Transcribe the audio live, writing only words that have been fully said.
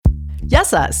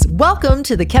Yes, us. Welcome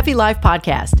to the Kefi Life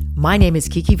Podcast. My name is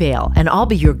Kiki Vale, and I'll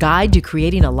be your guide to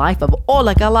creating a life of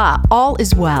Ola Kala, all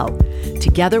is well.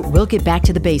 Together, we'll get back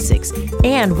to the basics,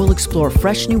 and we'll explore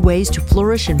fresh new ways to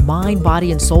flourish in mind,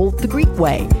 body, and soul the Greek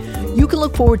way. You can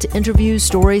look forward to interviews,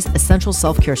 stories, essential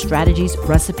self-care strategies,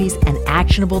 recipes, and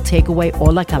actionable takeaway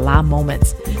Ola Kala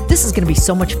moments. This is going to be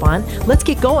so much fun. Let's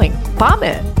get going.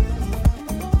 Πάμε!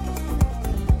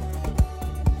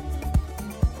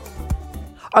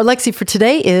 Our lexi for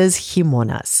today is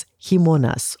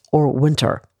himonas, or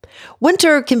winter.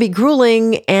 Winter can be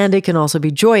grueling and it can also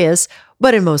be joyous,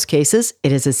 but in most cases,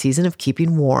 it is a season of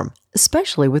keeping warm,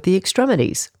 especially with the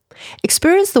extremities.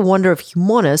 Experience the wonder of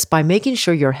himonas by making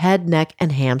sure your head, neck,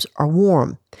 and hams are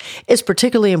warm. It's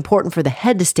particularly important for the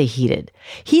head to stay heated.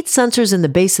 Heat sensors in the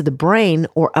base of the brain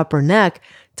or upper neck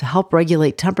to help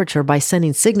regulate temperature by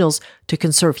sending signals to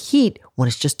conserve heat when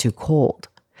it's just too cold.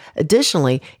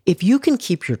 Additionally, if you can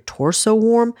keep your torso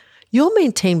warm, you'll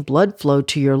maintain blood flow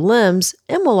to your limbs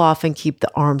and will often keep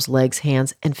the arms, legs,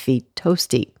 hands, and feet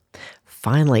toasty.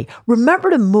 Finally,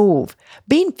 remember to move.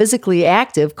 Being physically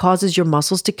active causes your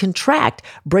muscles to contract,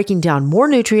 breaking down more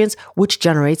nutrients, which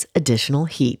generates additional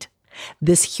heat.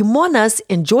 This himonas,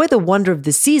 enjoy the wonder of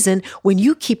the season when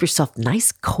you keep yourself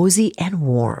nice, cozy, and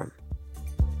warm.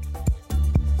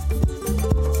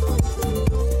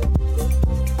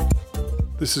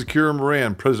 This is Kira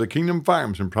Moran, president of Kingdom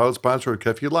Farms and proud sponsor of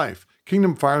Kefi Life.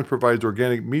 Kingdom Farms provides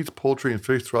organic meats, poultry, and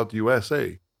fish throughout the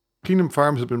USA. Kingdom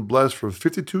Farms has been blessed for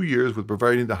 52 years with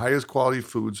providing the highest quality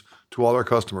foods to all our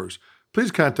customers. Please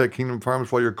contact Kingdom Farms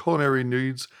for your culinary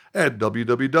needs at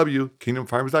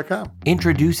www.kingdomfarms.com.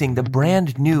 Introducing the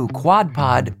brand new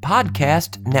QuadPod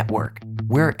Podcast Network.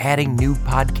 We're adding new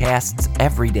podcasts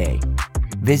every day.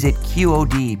 Visit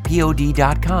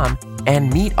QODPOD.com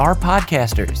and meet our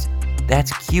podcasters.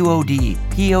 That's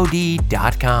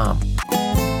QODPOD.com.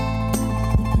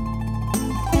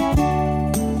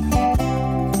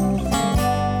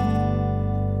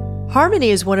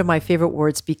 Harmony is one of my favorite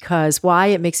words because why?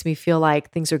 It makes me feel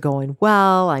like things are going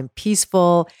well, I'm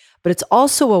peaceful, but it's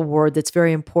also a word that's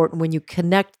very important when you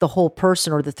connect the whole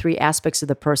person or the three aspects of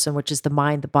the person, which is the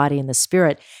mind, the body, and the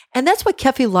spirit. And that's what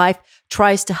Kefi Life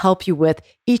tries to help you with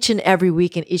each and every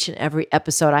week and each and every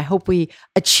episode. I hope we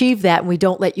achieve that and we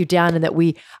don't let you down and that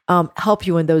we help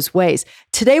you in those ways.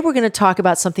 Today, we're going to talk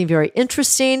about something very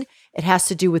interesting. It has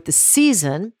to do with the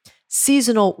seasonal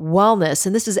wellness.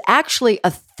 And this is actually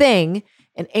a thing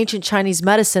in ancient Chinese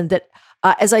medicine that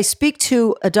as I speak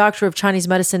to a doctor of Chinese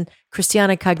medicine,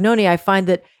 Christiana Cagnoni, I find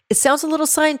that it sounds a little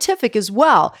scientific as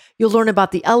well. You'll learn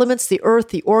about the elements, the earth,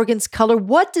 the organs, color.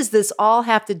 What does this all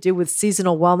have to do with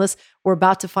seasonal wellness? We're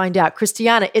about to find out.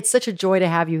 Christiana, it's such a joy to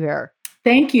have you here.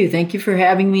 Thank you. Thank you for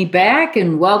having me back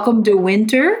and welcome to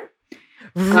winter.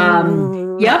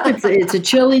 It's a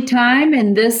chilly time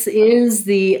and this is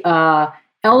the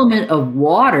element of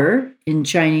water in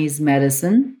Chinese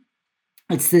medicine.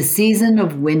 It's the season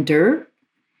of winter.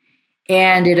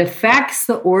 And it affects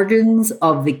the organs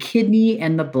of the kidney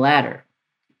and the bladder,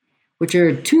 which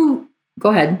are two.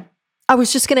 Go ahead. I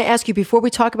was just going to ask you, before we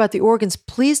talk about the organs,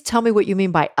 please tell me what you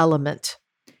mean by element.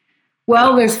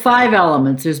 Well, there's 5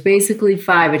 elements. There's basically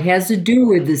 5. It has to do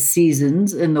with the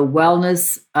seasons and the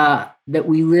wellness that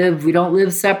we live. We don't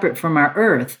live separate from our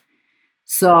earth.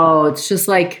 So it's just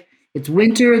like it's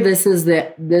winter. This is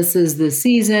the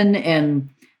season, and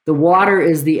the water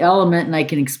is the element, and I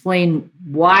can explain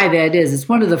why that is. It's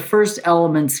one of the first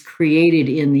elements created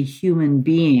in the human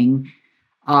being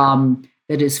that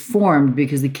is formed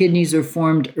because the kidneys are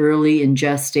formed early in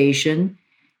gestation.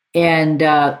 And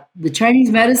the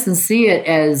Chinese medicine see it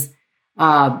as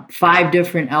 5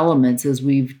 different elements, as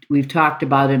we've talked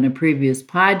about in a previous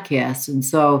podcast. And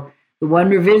so the one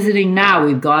we're visiting now,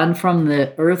 we've gone from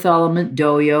the earth element,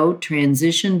 Doyo,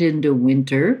 transitioned into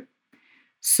winter.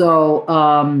 So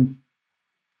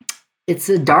it's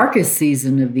the darkest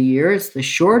season of the year. It's the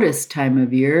shortest time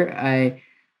of year. I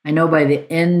know by the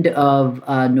end of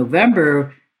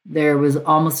November, there was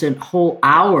almost a whole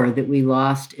hour that we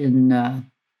lost in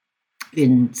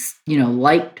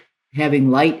light, having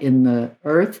light in the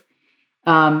earth.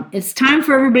 It's time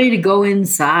for everybody to go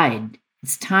inside.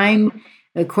 It's time,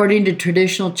 according to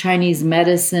traditional Chinese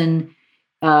medicine,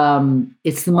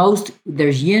 it's the most,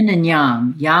 there's yin and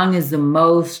yang. Yang is the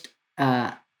most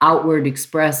outward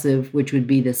expressive, which would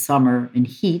be the summer and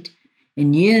heat.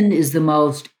 And yin is the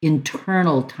most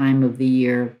internal time of the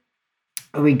year.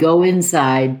 We go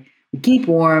inside, we keep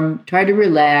warm, try to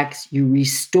relax, you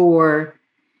restore.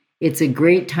 It's a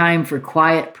great time for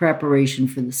quiet preparation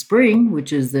for the spring,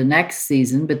 which is the next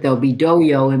season, but there'll be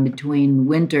doyo in between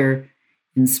winter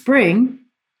and spring.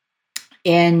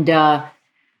 And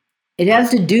it has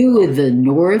to do with the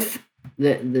north.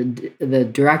 The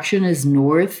direction is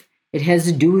north. It has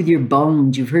to do with your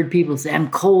bones. You've heard people say, "I'm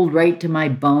cold right to my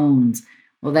bones."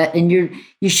 Well,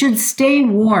 you should stay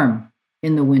warm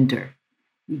in the winter.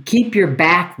 You keep your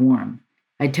back warm.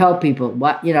 I tell people,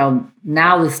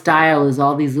 now the style is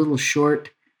all these little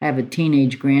short. I have a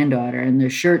teenage granddaughter, and their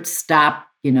shirts stop,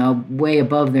 way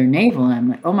above their navel, and I'm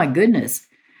like, oh my goodness,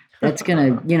 that's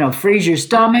gonna, freeze your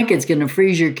stomach. It's gonna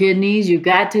freeze your kidneys. You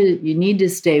need to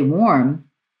stay warm.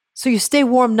 So you stay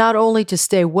warm not only to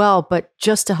stay well, but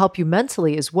just to help you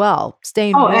mentally as well.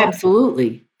 Staying warm.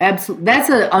 Absolutely. Absolutely. That's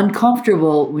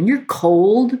uncomfortable when you're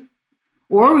cold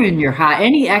or when you're hot.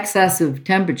 Any excessive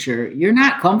temperature, you're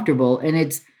not comfortable, and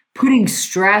it's putting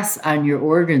stress on your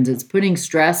organs. It's putting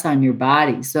stress on your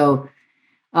body. So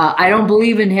I don't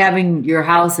believe in having your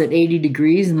house at 80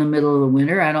 degrees in the middle of the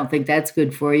winter. I don't think that's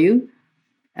good for you.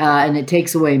 And it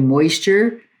takes away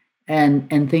moisture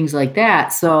and things like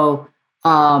that. So,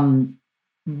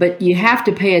 but you have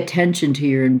to pay attention to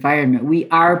your environment. We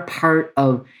are part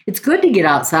of, it's good to get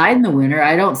outside in the winter.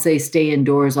 I don't say stay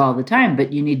indoors all the time,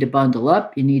 but you need to bundle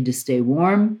up. You need to stay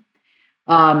warm.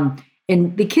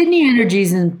 And the kidney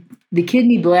energies and the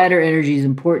kidney bladder energy is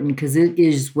important because it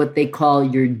is what they call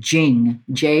your Jing,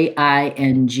 Jing.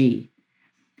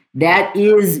 That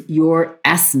is your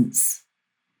essence.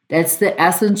 That's the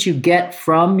essence you get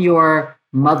from your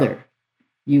mother.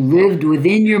 You lived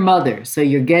within your mother. So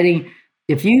you're getting,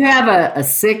 if you have a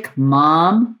sick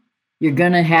mom, you're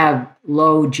going to have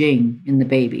low Jing in the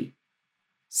baby.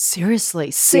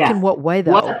 Seriously? Sick in what way,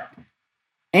 though?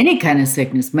 Any kind of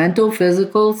sickness, mental,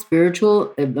 physical,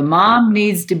 spiritual. The mom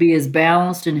needs to be as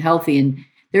balanced and healthy. And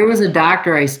there was a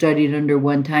doctor I studied under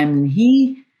one time, and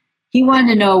he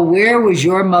wanted to know, where was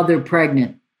your mother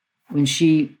pregnant when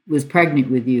she was pregnant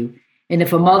with you? And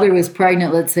if a mother was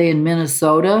pregnant, let's say in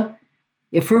Minnesota,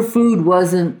 if her food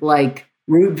wasn't like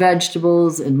root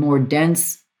vegetables and more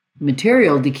dense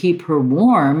material to keep her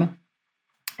warm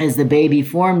as the baby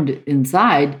formed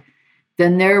inside,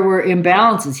 then there were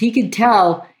imbalances. He could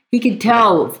tell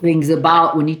things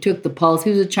about when he took the pulse.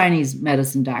 He was a Chinese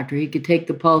medicine doctor. He could take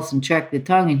the pulse and check the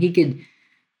tongue, and he could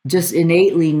just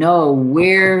innately know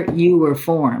where you were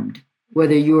formed,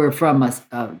 whether you were from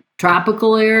a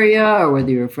tropical area or whether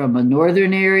you were from a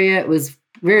northern area. It was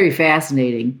very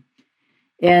fascinating.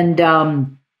 And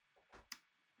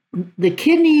the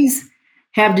kidneys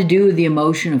have to do with the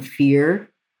emotion of fear,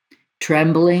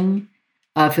 trembling.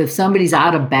 If somebody's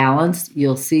out of balance,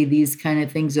 you'll see these kind of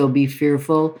things. They'll be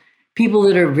fearful. People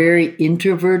that are very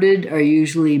introverted are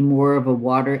usually more of a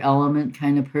water element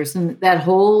kind of person.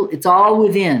 It's all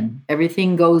within.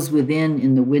 Everything goes within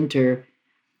in the winter.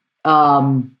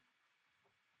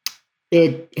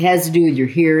 It has to do with your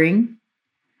hearing.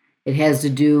 It has to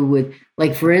do with,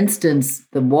 like, for instance,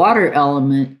 the water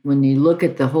element. When you look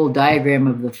at the whole diagram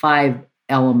of the 5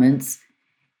 elements,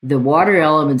 the water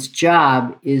element's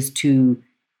job is to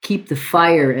keep the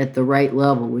fire at the right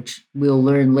level, which we'll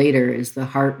learn later is the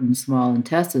heart and small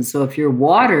intestine. So if your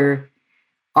water,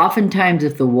 oftentimes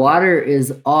if the water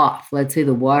is off, let's say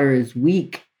the water is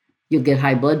weak, you'll get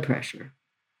high blood pressure.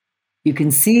 You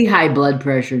can see high blood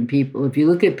pressure in people. If you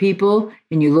look at people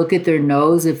and you look at their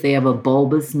nose, if they have a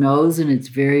bulbous nose and it's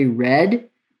very red,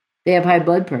 they have high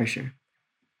blood pressure.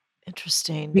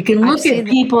 Interesting. You can look at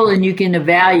people and you can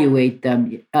evaluate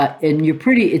them, and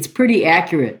it's pretty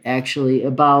accurate actually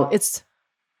about. It's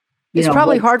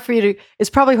probably hard for you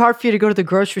to go to the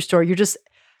grocery store. You're just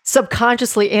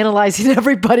subconsciously analyzing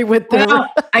everybody with them.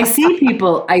 Well, I see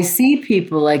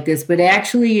people like this, but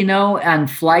actually, on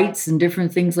flights and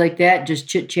different things like that, just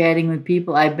chit-chatting with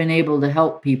people, I've been able to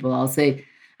help people. I'll say,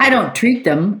 I don't treat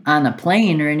them on a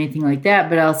plane or anything like that,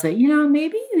 but I'll say,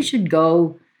 maybe you should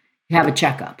go have a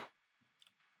checkup.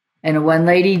 And one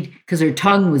lady, because her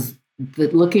tongue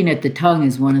looking at the tongue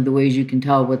is one of the ways you can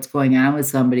tell what's going on with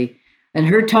somebody. And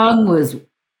her tongue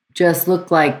looked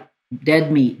like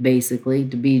dead meat, basically,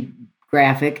 to be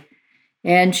graphic.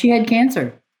 And she had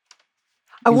cancer.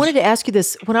 I wanted to ask you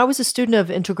this. When I was a student of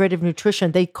integrative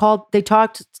nutrition, they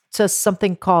talked to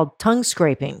something called tongue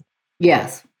scraping.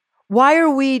 Yes. Why are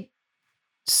we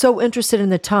so interested in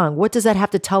the tongue? What does that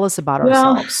have to tell us about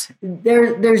ourselves?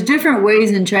 There's different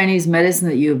ways in Chinese medicine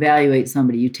that you evaluate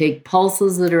somebody. You take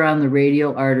pulses that are on the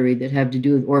radial artery that have to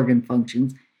do with organ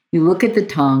functions. You look at the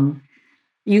tongue.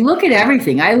 You look at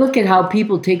everything. I look at how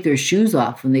people take their shoes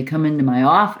off when they come into my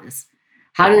office.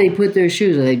 How do they put their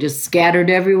shoes? Are they just scattered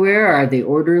everywhere? Or are they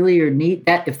orderly or neat?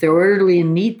 If they're orderly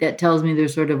and neat, that tells me they're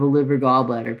sort of a liver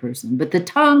gallbladder person. But the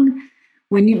tongue,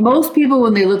 Most people,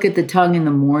 when they look at the tongue in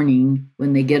the morning,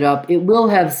 when they get up, it will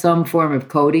have some form of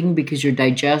coating because your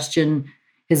digestion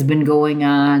has been going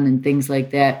on and things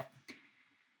like that.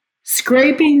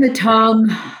 Scraping the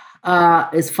tongue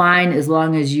is fine as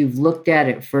long as you've looked at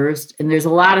it first. And there's a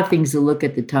lot of things to look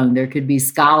at the tongue. There could be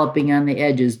scalloping on the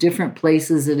edges, different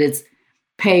places that it's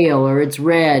pale or it's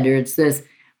red or it's this.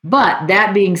 But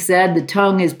that being said, the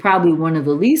tongue is probably one of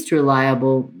the least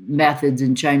reliable methods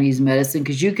in Chinese medicine,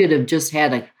 because you could have just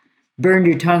burned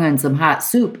your tongue on some hot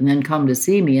soup and then come to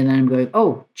see me. And then I'm going,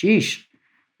 oh, geesh,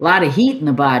 a lot of heat in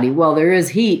the body. Well, there is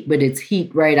heat, but it's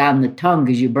heat right on the tongue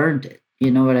because you burnt it.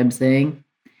 You know what I'm saying?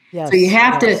 Yes. So you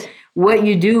have to, what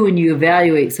you do when you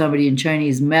evaluate somebody in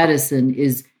Chinese medicine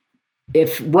is,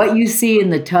 if what you see in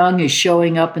the tongue is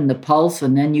showing up in the pulse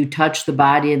and then you touch the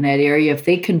body in that area, if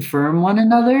they confirm one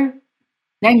another,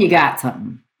 then you got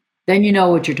something. Then you know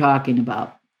what you're talking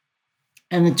about.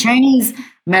 And the Chinese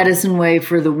medicine way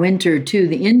for the winter too,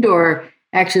 the indoor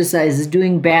exercise is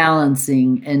doing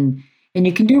balancing, and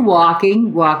you can do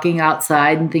walking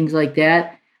outside and things like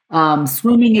that.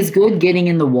 Swimming is good, getting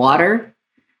in the water.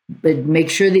 But make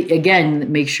sure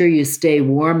you stay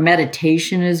warm.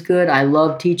 Meditation is good. I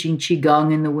love teaching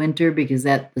Qigong in the winter because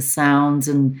the sounds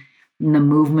and the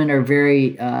movement are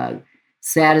very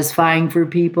satisfying for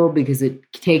people because it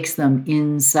takes them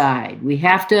inside. We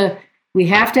have to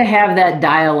have that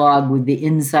dialogue with the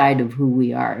inside of who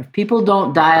we are. If people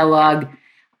don't dialogue,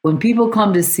 when people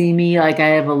come to see me, like I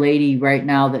have a lady right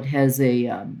now that has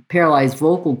a paralyzed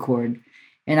vocal cord,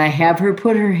 and I have her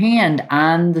put her hand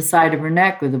on the side of her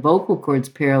neck where the vocal cord's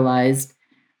paralyzed.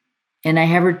 And I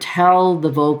have her tell the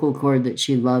vocal cord that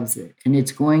she loves it. And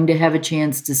it's going to have a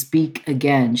chance to speak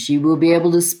again. She will be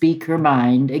able to speak her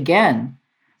mind again.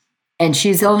 And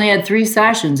she's only had 3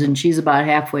 sessions and she's about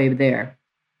halfway there.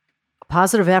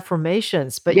 Positive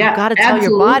affirmations, but Yeah, you got to tell your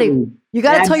absolutely. body. You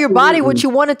got to tell your body what Absolutely.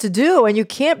 you want it to do, and you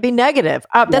can't be negative.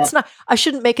 That's not. I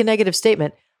shouldn't make a negative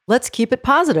statement. Let's keep it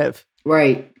positive.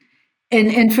 Right.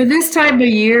 And for this time of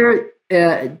year,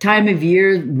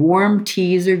 warm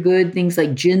teas are good. Things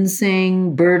like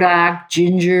ginseng, burdock,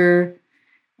 ginger,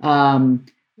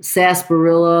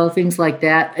 sarsaparilla, things like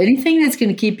that. Anything that's going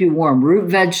to keep you warm. Root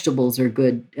vegetables are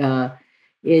good.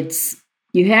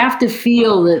 You have to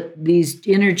feel that these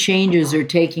interchanges are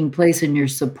taking place and you're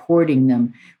supporting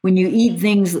them. When you eat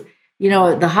things,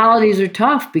 the holidays are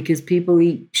tough because people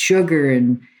eat sugar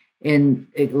and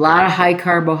a lot of high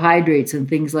carbohydrates and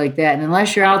things like that. And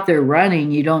unless you're out there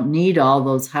running, you don't need all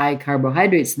those high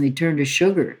carbohydrates, and they turn to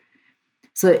sugar.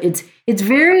 So it's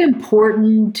very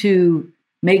important to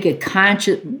make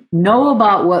know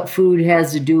about what food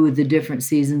has to do with the different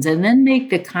seasons, and then make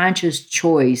the conscious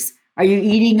choice. Are you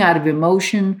eating out of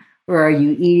emotion, or are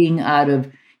you eating out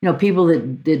of, people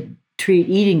that treat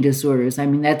eating disorders? I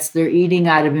mean, they're eating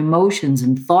out of emotions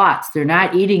and thoughts. They're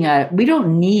not eating we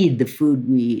don't need the food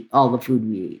we eat, all the food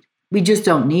we eat. We just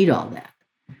don't need all that.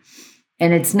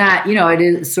 And it's not, it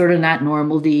is sort of not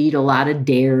normal to eat a lot of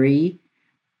dairy.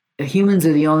 Humans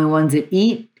are the only ones that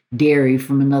eat dairy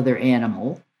from another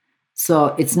animal.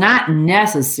 So it's not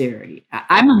necessary.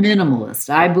 I'm a minimalist.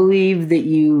 I believe that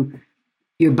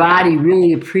your body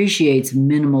really appreciates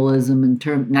minimalism in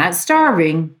terms, not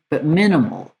starving, but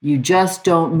minimal. You just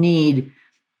don't need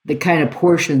the kind of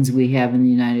portions we have in the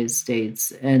United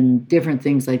States and different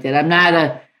things like that.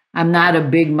 I'm not a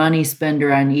big money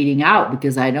spender on eating out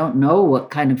because I don't know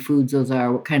what kind of foods those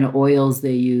are, what kind of oils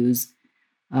they use.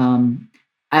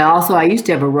 I used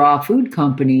to have a raw food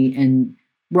company, and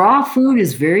raw food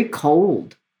is very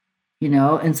cold,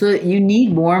 and so you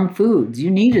need warm foods.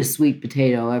 You need a sweet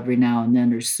potato every now and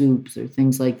then, or soups or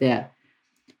things like that.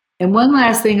 And one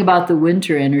last thing about the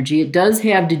winter energy, it does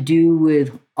have to do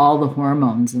with all the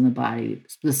hormones in the body,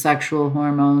 the sexual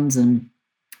hormones and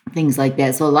things like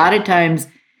that. So a lot of times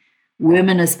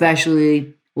women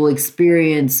especially will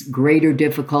experience greater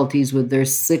difficulties with their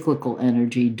cyclical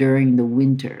energy during the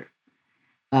winter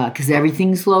because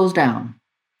everything slows down,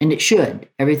 and it should.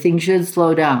 Everything should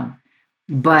slow down.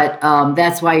 But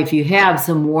that's why if you have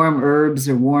some warm herbs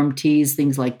or warm teas,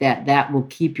 things like that, that will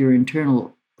keep your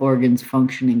internal organs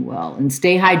functioning well, and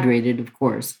stay hydrated, of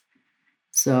course.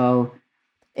 So,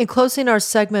 in closing our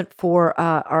segment for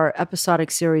our episodic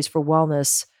series for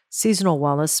wellness, seasonal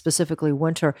wellness, specifically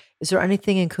winter, is there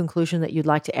anything in conclusion that you'd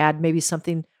like to add? Maybe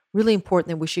something really important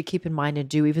that we should keep in mind and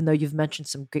do, even though you've mentioned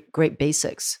some great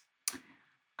basics?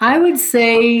 I would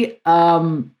say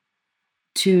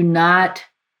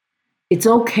it's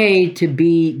okay to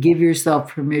give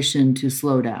yourself permission to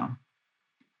slow down.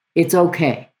 It's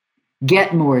okay.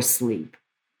 Get more sleep,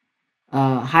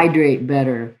 hydrate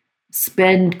better,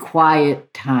 spend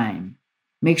quiet time.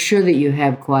 make sure that you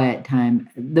have quiet time.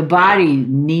 The body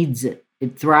needs it.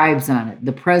 It thrives on it.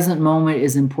 The present moment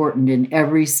is important in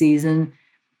every season,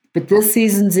 but this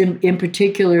season's in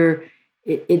particular,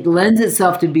 it lends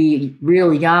itself to be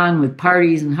real young with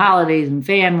parties and holidays and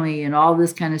family and all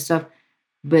this kind of stuff.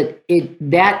 But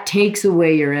that takes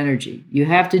away your energy. You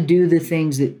have to do the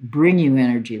things that bring you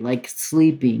energy, like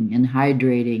sleeping and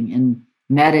hydrating and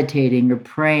meditating or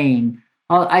praying.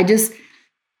 I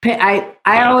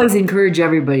always encourage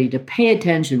everybody to pay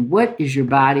attention. What is your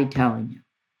body telling you?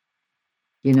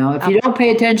 You know, if you don't pay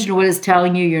attention to what it's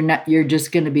telling you, you're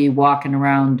just going to be walking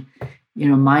around,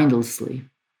 mindlessly.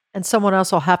 And someone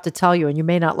else will have to tell you, and you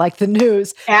may not like the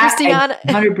news. Christiana,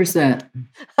 100%.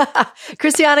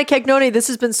 Christiana Cagnoni, this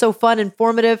has been so fun,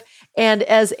 informative. And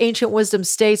as ancient wisdom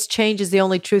states, change is the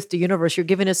only truth to the universe. You're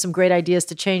giving us some great ideas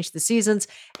to change the seasons.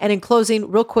 And in closing,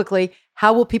 real quickly,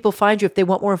 how will people find you if they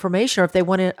want more information or if they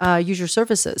want to use your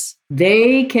services?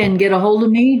 They can get a hold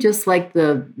of me just like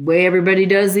the way everybody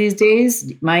does these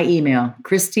days. My email,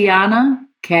 Christiana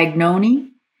Cagnoni,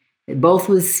 both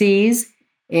with C's.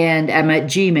 And I'm at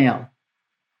Gmail.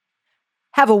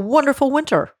 Have a wonderful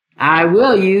winter. I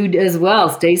will. You as well.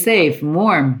 Stay safe and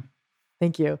warm.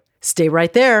 Thank you. Stay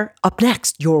right there. Up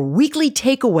next, your weekly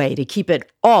takeaway to keep it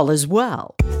all as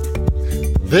well.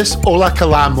 This Ola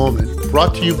Kala moment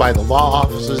brought to you by the law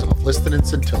offices of Liston and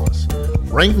Centillus.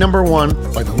 Ranked number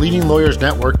 1 by the leading lawyers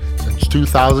network since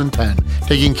 2010,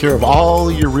 taking care of all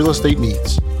your real estate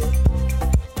needs.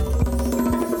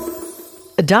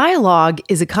 A dialogue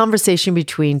is a conversation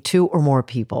between two or more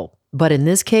people. But in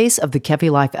this case of the Kefi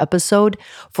Life episode,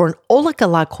 for an Ola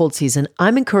Kala cold season,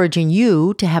 I'm encouraging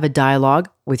you to have a dialogue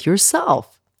with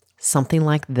yourself. Something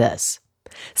like this.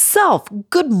 Self,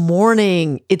 good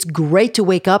morning. It's great to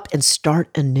wake up and start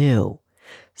anew.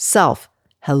 Self,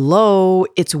 hello,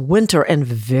 it's winter and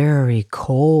very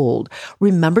cold.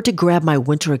 Remember to grab my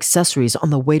winter accessories on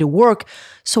the way to work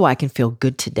so I can feel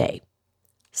good today.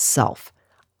 Self,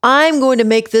 I'm going to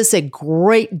make this a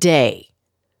great day.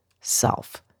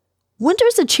 Self, winter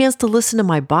is a chance to listen to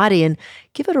my body and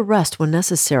give it a rest when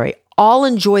necessary. I'll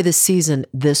enjoy the season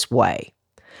this way.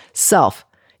 Self,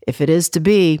 if it is to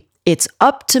be, it's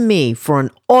up to me for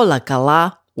an Ola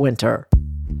Kala winter.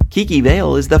 Kiki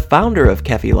Vale is the founder of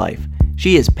Kefi Life.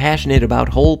 She is passionate about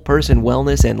whole person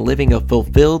wellness and living a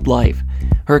fulfilled life.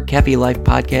 Her Kefi Life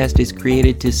podcast is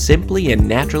created to simply and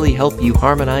naturally help you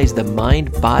harmonize the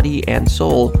mind, body, and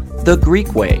soul the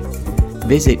Greek way.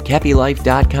 Visit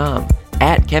KefiLife.com,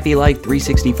 at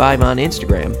KefiLife365 on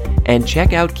Instagram, and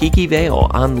check out Kiki Vale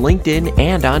on LinkedIn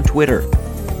and on Twitter.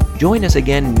 Join us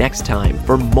again next time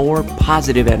for more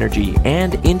positive energy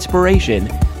and inspiration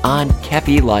on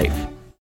Kefi Life.